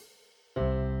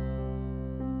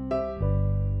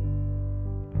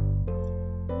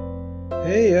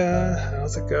Hey,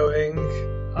 how's it going?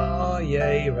 Ah,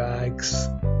 yay, rags.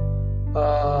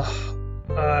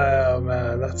 Oh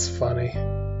man, that's funny.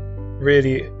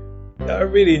 Really, I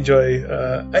really enjoy.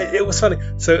 It was funny.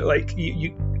 So, like,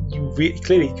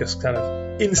 clearly just kind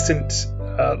of instant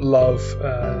love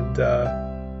and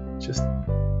just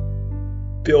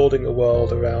building a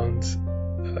world around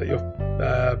your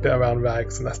bit around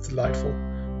rags, and that's delightful.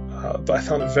 But I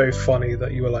found it very funny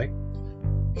that you were like,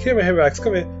 "Here, Rags,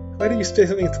 come here. Why don't you say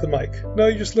something into the mic?" No,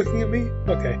 you're just looking at me.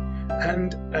 Okay.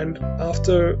 And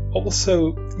after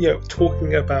also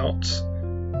talking about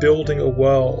building a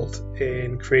world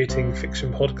in creating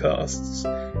fiction podcasts,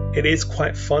 it is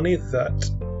quite funny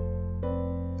that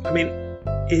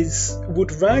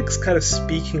would Rags kind of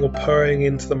speaking or purring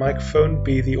into the microphone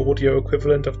be the audio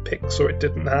equivalent of Pix or It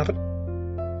Didn't Happen?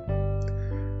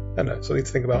 I don't know, something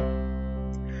to think about.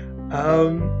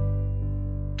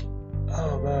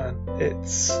 Oh man,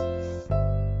 it's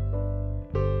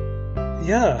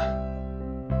yeah.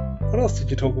 What else did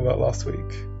you talk about last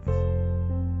week?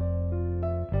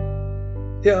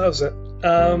 Yeah, that was it.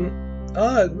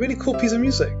 Really cool piece of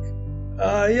music.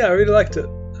 Yeah, I really liked it.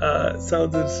 It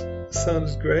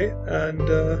sounded great, and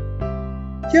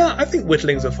yeah, I think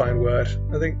whittling's a fine word.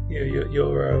 I think you're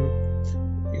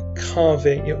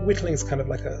carving. Whittling's kind of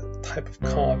like a type of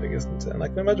carving, isn't it? And I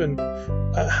can imagine,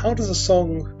 how does a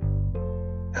song?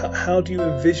 How do you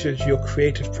envisage your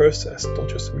creative process? Not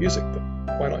just in music, but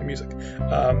why not in music?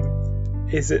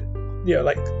 Is it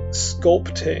like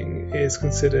sculpting is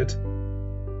considered?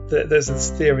 There's this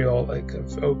theory or like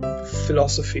of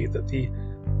philosophy that the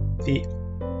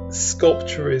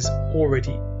sculpture is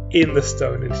already in the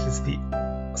stone, and it is the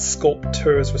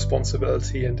sculptor's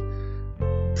responsibility and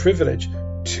privilege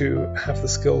to have the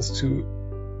skills to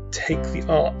take the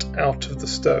art out of the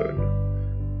stone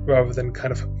rather than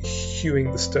kind of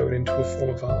hewing the stone into a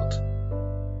form of art.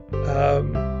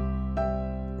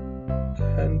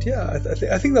 And yeah,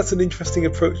 I think that's an interesting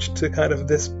approach to kind of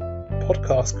this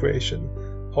podcast creation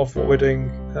of what we're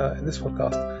doing in this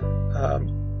podcast.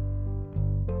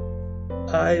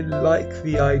 I like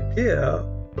the idea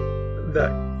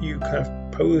that you kind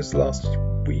of posed last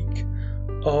week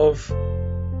of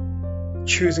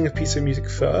choosing a piece of music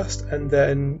first and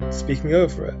then speaking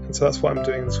over it. And so that's what I'm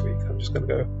doing this week. I'm just going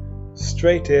to go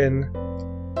straight in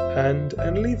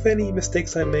and leave any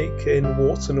mistakes I make in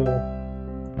warts and all.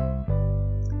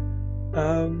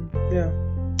 Yeah.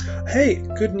 Hey,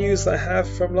 good news I have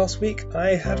from last week.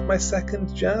 I had my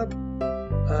second jab.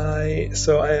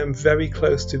 So I am very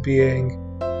close to being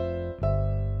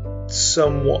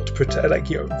somewhat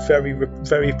very,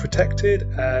 very protected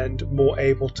and more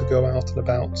able to go out and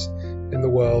about in the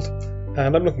world.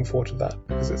 And I'm looking forward to that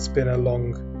because it's been a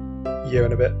long year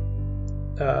and a bit.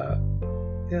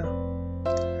 Yeah.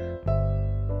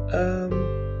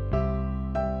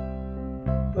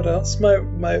 What else? My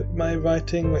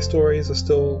writing, my stories are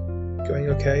still going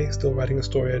okay. Still writing a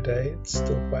story a day. It's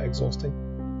still quite exhausting.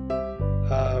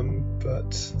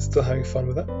 But still having fun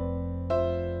with it.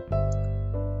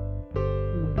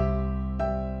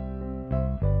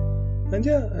 And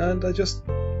yeah, and I just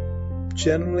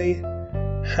generally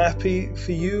happy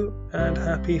for you and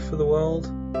happy for the world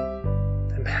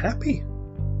and happy.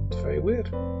 It's very weird.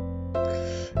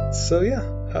 So yeah,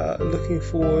 looking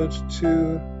forward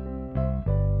to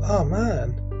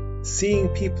seeing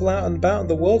people out and about in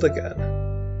the world again.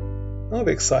 That'll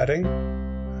be exciting.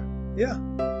 Yeah.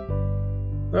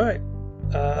 Alright.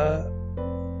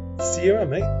 See you around,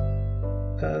 mate.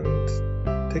 And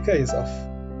take care of yourself.